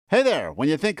Hey there, when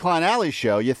you think Klein Alley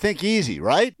Show, you think easy,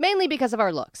 right? Mainly because of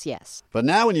our looks, yes. But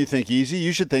now when you think easy,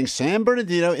 you should think San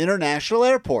Bernardino International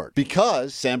Airport.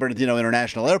 Because San Bernardino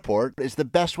International Airport is the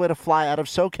best way to fly out of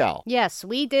SoCal. Yes,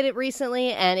 we did it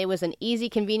recently, and it was an easy,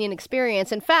 convenient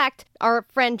experience. In fact, our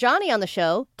friend Johnny on the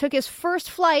show took his first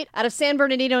flight out of San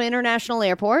Bernardino International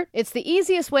Airport. It's the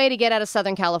easiest way to get out of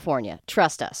Southern California.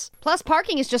 Trust us. Plus,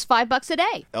 parking is just $5 a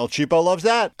day. El Cheapo loves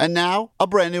that. And now, a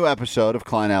brand new episode of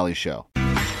Klein Alley Show.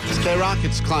 It's K-Rock,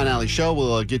 it's Klein Alley Show.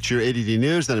 We'll get your ADD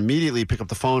news, then immediately pick up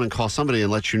the phone and call somebody and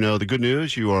let you know the good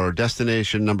news. You are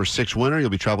destination number 6 winner. You'll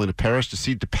be traveling to Paris to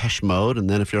see Depeche Mode. And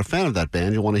then if you're a fan of that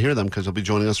band, you'll want to hear them because they'll be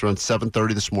joining us around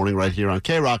 7:30 this morning right here on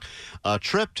K-Rock. A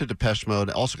trip to Depeche Mode.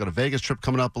 Also got a Vegas trip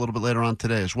coming up a little bit later on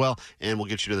today as well. And we'll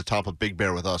get you to the top of Big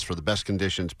Bear with us for the best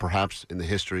conditions perhaps in the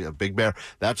history of Big Bear.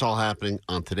 That's all happening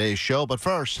on today's show. But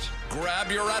first,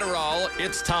 grab your Adderall.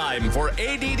 It's time for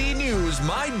ADD News.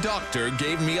 My doctor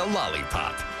gave me a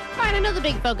lollipop. All right, I know the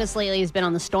big focus lately has been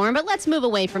on the storm, but let's move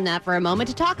away from that for a moment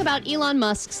to talk about Elon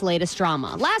Musk's latest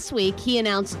drama. Last week, he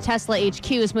announced Tesla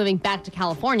HQ is moving back to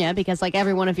California because, like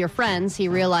every one of your friends, he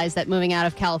realized that moving out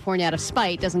of California out of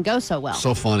spite doesn't go so well.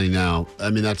 So funny now. I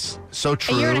mean, that's so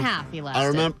true. A year and a half he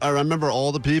lasted. I remember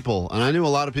all the people, and I knew a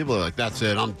lot of people were like, that's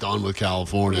it, I'm done with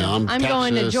California. Yeah. I'm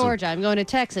going to Georgia. I'm going to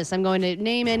Texas. I'm going to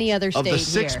name any other state here. Of the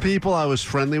 6 people I was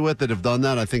friendly with that have done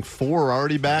that, I think 4 are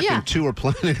already back and 2 are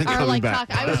planning on coming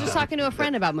back. I was just talking to a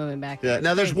friend about moving back. Yeah.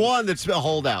 Now, there's one that's a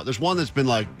holdout. There's one that's been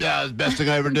like, yeah, it's the best thing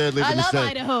I ever did. Leaving the state. I love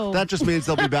Idaho. That just means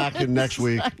they'll be back in next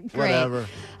week. Whatever.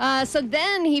 So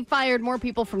then he fired more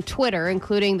people from Twitter,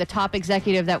 including the top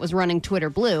executive that was running Twitter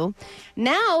Blue.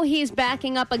 Now he's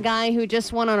backing up a guy who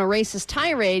just went on a racist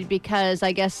tirade because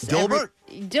I guess... Dilbert?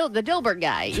 The Dilbert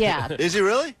guy, yeah. Is he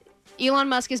really? Elon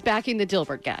Musk is backing the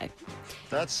Dilbert guy.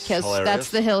 That's hilarious. Because that's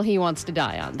the hill he wants to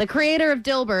die on. The creator of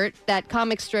Dilbert, that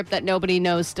comic strip that nobody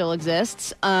knows still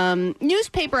exists,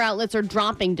 newspaper outlets are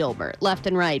dropping Dilbert left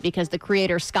and right because the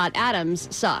creator, Scott Adams,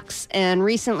 sucks. And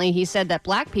recently he said that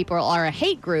black people are a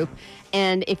hate group,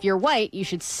 and if you're white, you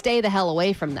should stay the hell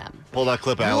away from them. Pull that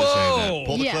clip of Allie saying that.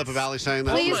 Pull the clip of Allie saying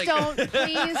that.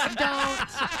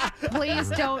 Please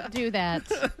don't do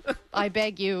that. I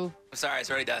beg you. I'm sorry, it's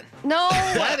already done. No.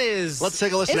 That is... Let's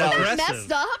take a listen. Isn't that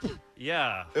messed up?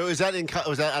 Yeah. Was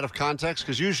that out of context?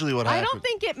 Because usually what happens... I don't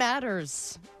think it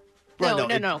matters.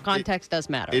 Right, no. Context does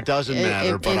matter. It doesn't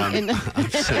matter, but I'm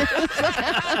saying...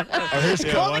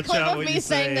 Pull the clip of me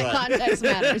saying that context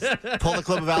matters. Pull the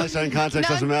clip of Allie saying context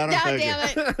doesn't matter? No, damn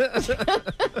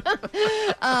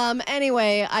it.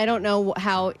 Anyway, I don't know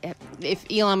if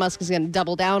Elon Musk is going to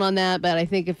double down on that, but I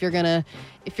think if you're gonna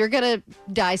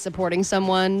die supporting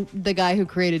someone, the guy who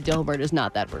created Dilbert is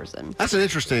not that person. That's an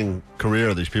interesting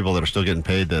career. These people that are still getting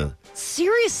paid to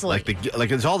seriously,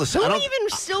 like it's all the same. Who even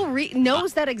still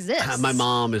knows that exists? My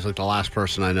mom is like the last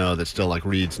person I know that still like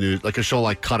reads news. Like she'll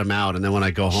like cut them out, and then when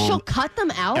I go home, she'll cut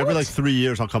them out. Every like 3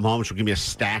 years, I'll come home and she'll give me a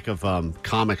stack of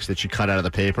comics that she cut out of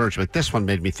the paper. And she's like, "This one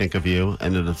made me think of you,"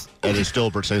 and it's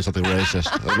Dilbert saying something racist.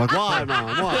 I'm like, "Why,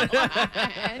 Mom? Why?"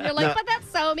 And you're like, "But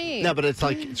that's so mean." No, but it's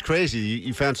like it's crazy.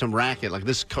 You found some racket like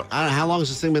this. I don't know how long has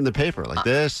this thing been in the paper? Like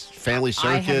this, Family Circus.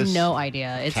 I have no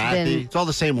idea. It's all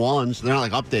the same ones. They're not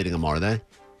like updating them, are they?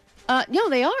 No,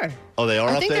 they are. Oh, they are.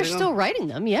 I think they're still writing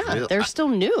them. Yeah, they're still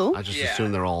new. I just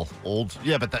assume they're all old.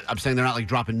 Yeah, but I'm saying they're not like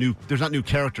dropping new. There's not new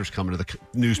characters coming to the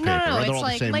newspaper. No, right? it's all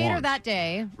like the same later ones. that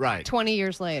day. Right. 20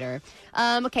 years later.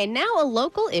 Okay, now a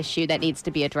local issue that needs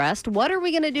to be addressed. What are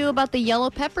we going to do about the yellow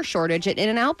pepper shortage at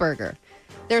In-N-Out Burger?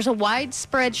 There's a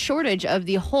widespread shortage of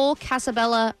the whole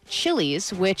Casabella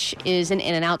chilies, which is an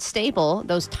In-N-Out staple.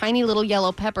 Those tiny little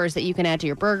yellow peppers that you can add to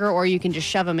your burger, or you can just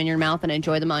shove them in your mouth and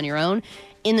enjoy them on your own.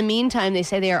 In the meantime, they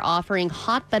say they are offering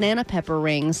hot banana pepper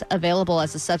rings available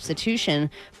as a substitution,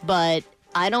 but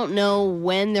I don't know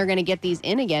when they're going to get these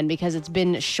in again because it's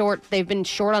been short. They've been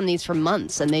short on these for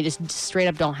months, and they just straight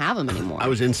up don't have them anymore. I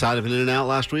was inside of an In-N-Out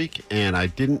last week, and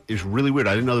it was really weird.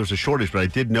 I didn't know there was a shortage, but I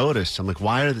did notice. I'm like,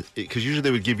 why are because usually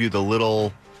they would give you the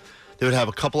little... They would have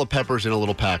a couple of peppers in a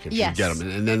little package. Yes. You get them.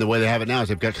 And then the way they have it now is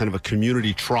they've got kind of a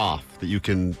community trough that you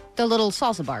can... The little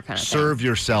salsa bar kind of serve thing.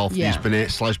 yourself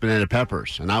these sliced banana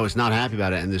peppers. And I was not happy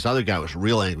about it. And this other guy was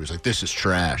real angry. He was like, this is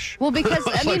trash. Well, because,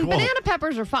 banana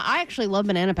peppers are fun. I actually love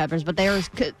banana peppers, but they're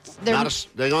they don't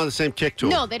have the same kick to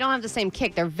them. No, they don't have the same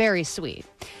kick. They're very sweet.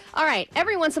 All right.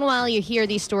 Every once in a while, you hear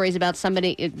these stories about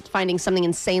somebody finding something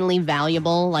insanely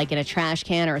valuable, like in a trash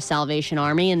can or a Salvation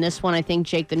Army. And this one, I think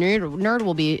Jake the Nerd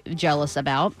will be jealous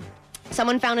about.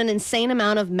 Someone found an insane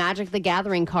amount of Magic the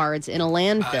Gathering cards in a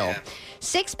landfill.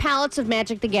 6 pallets of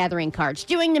Magic the Gathering cards.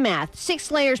 Doing the math,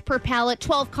 6 layers per pallet,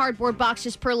 12 cardboard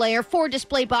boxes per layer, 4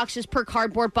 display boxes per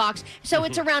cardboard box. So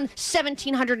it's around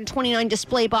 1,729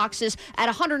 display boxes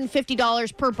at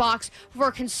 $150 per box. For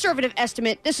a conservative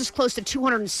estimate, this is close to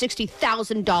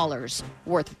 $260,000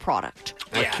 worth of product.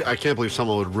 I can't believe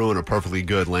someone would ruin a perfectly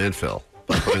good landfill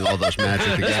by putting all those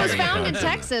Magic the This was Gathering found in cards in.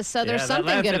 Texas, so there's that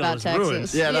something good landfill about is Texas.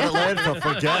 ruined. Yeah, that landfill,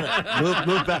 forget it.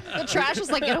 Move back. The trash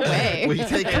is like, get away. We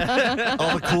take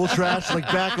all the cool trash, like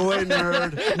back away,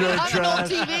 nerd I'm an old trash.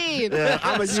 TV.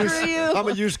 Yeah, Screw you. I'm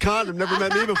a used condom. Never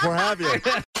met me before, have you?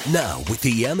 Now, with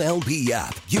the MLB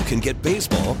app, you can get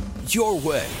baseball your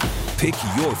way. Pick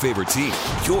your favorite team,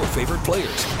 your favorite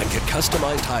players, and get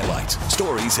customized highlights,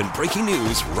 stories, and breaking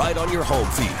news right on your home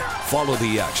feed. Follow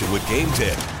the action with Game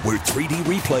 10, where 3D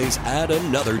replays add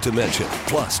another dimension.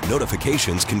 Plus,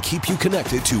 notifications can keep you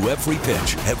connected to every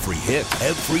pitch, every hit,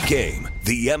 every game.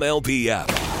 The MLB app.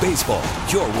 Baseball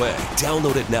your way.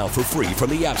 Download it now for free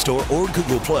from the App Store or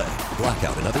Google Play.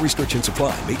 Blackout and other restrictions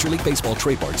apply. Major League Baseball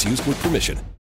trademarks used with permission.